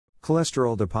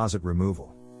Cholesterol deposit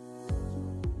removal.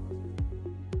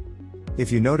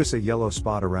 If you notice a yellow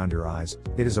spot around your eyes,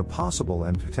 it is a possible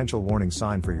and potential warning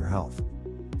sign for your health.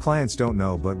 Clients don't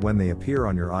know, but when they appear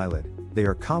on your eyelid, they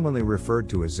are commonly referred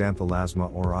to as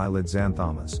Xanthelasma or Eyelid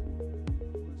Xanthomas.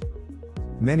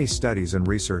 Many studies and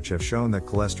research have shown that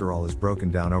cholesterol is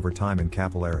broken down over time in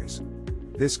capillaries.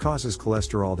 This causes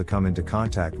cholesterol to come into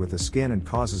contact with the skin and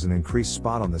causes an increased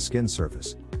spot on the skin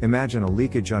surface. Imagine a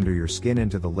leakage under your skin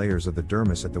into the layers of the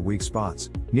dermis at the weak spots,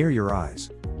 near your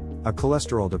eyes. A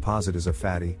cholesterol deposit is a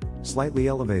fatty, slightly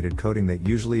elevated coating that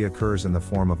usually occurs in the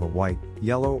form of a white,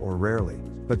 yellow, or rarely,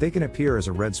 but they can appear as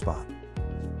a red spot.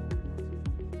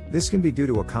 This can be due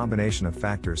to a combination of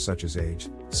factors such as age,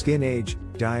 skin age,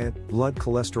 diet, blood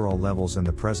cholesterol levels, and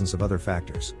the presence of other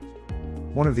factors.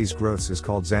 One of these growths is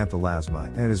called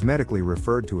Xanthelasma and is medically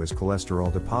referred to as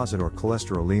cholesterol deposit or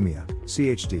cholesterolemia,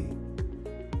 CHD.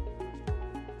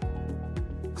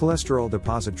 Cholesterol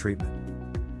deposit treatment.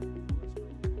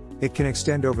 It can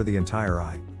extend over the entire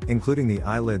eye, including the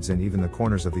eyelids and even the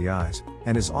corners of the eyes,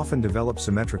 and is often developed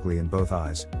symmetrically in both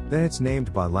eyes, then it's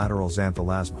named bilateral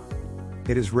xanthelasma.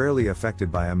 It is rarely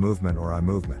affected by eye movement or eye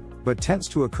movement, but tends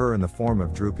to occur in the form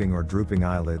of drooping or drooping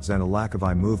eyelids and a lack of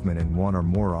eye movement in one or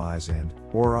more eyes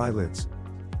or eyelids.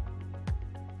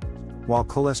 While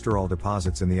cholesterol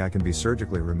deposits in the eye can be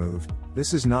surgically removed,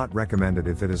 this is not recommended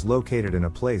if it is located in a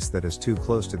place that is too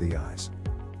close to the eyes.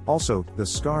 Also, the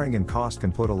scarring and cost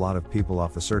can put a lot of people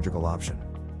off the surgical option.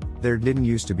 There didn't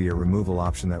used to be a removal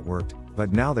option that worked,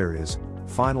 but now there is.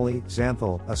 Finally,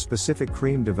 Xanthel, a specific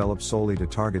cream developed solely to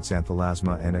target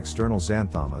Xanthelasma and external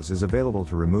xanthomas, is available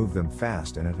to remove them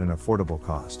fast and at an affordable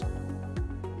cost.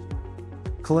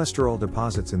 Cholesterol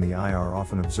deposits in the eye are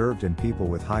often observed in people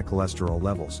with high cholesterol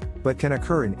levels, but can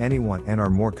occur in anyone and are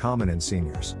more common in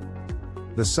seniors.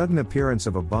 The sudden appearance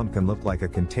of a bump can look like a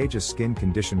contagious skin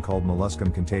condition called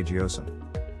molluscum contagiosum.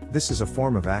 This is a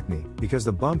form of acne, because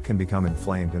the bump can become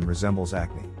inflamed and resembles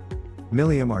acne.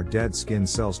 Milium are dead skin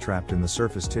cells trapped in the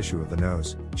surface tissue of the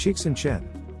nose, cheeks and chin.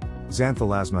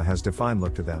 Xanthelasma has defined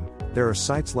look to them. There are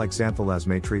sites like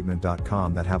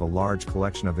xanthelasmatreatment.com that have a large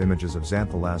collection of images of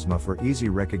xanthelasma for easy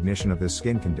recognition of this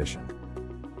skin condition.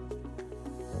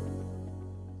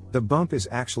 The bump is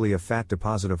actually a fat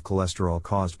deposit of cholesterol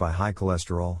caused by high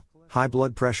cholesterol, high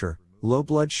blood pressure, low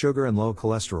blood sugar and low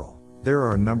cholesterol. There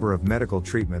are a number of medical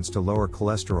treatments to lower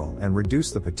cholesterol and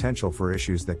reduce the potential for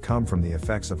issues that come from the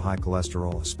effects of high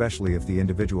cholesterol, especially if the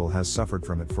individual has suffered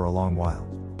from it for a long while.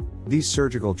 These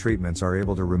surgical treatments are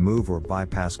able to remove or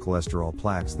bypass cholesterol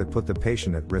plaques that put the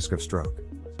patient at risk of stroke.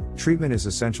 Treatment is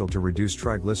essential to reduce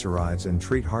triglycerides and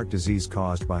treat heart disease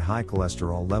caused by high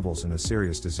cholesterol levels in a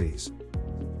serious disease.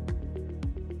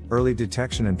 Early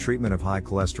detection and treatment of high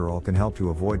cholesterol can help to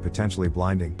avoid potentially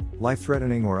blinding,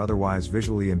 life-threatening or otherwise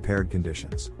visually impaired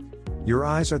conditions. Your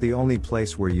eyes are the only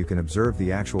place where you can observe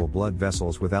the actual blood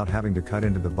vessels without having to cut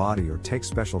into the body or take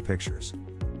special pictures.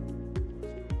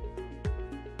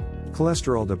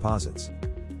 Cholesterol deposits.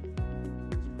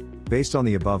 Based on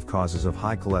the above causes of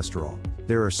high cholesterol,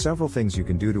 there are several things you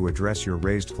can do to address your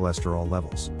raised cholesterol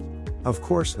levels. Of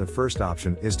course, the first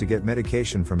option is to get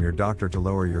medication from your doctor to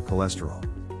lower your cholesterol.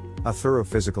 A thorough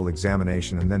physical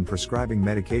examination and then prescribing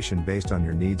medication based on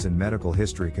your needs and medical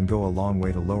history can go a long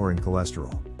way to lowering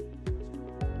cholesterol.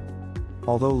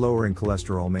 Although lowering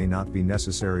cholesterol may not be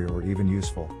necessary or even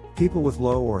useful, people with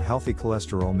low or healthy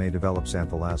cholesterol may develop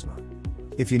xanthelasma.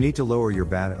 If you need to lower your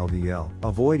bad LDL,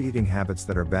 avoid eating habits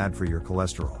that are bad for your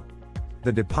cholesterol.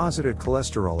 The deposited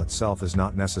cholesterol itself is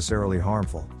not necessarily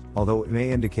harmful, although it may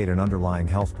indicate an underlying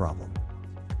health problem.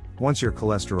 Once your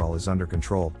cholesterol is under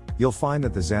control, you'll find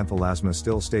that the xanthelasma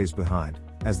still stays behind,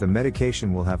 as the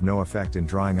medication will have no effect in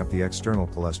drying up the external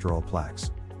cholesterol plaques.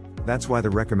 That's why the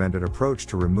recommended approach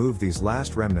to remove these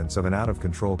last remnants of an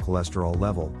out-of-control cholesterol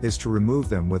level is to remove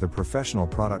them with a professional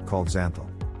product called Xanthel.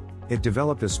 It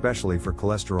developed especially for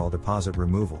cholesterol deposit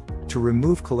removal, to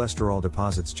remove cholesterol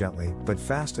deposits gently, but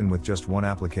fast and with just one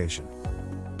application.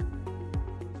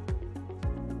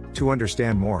 To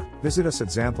understand more, visit us at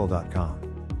xanthel.com.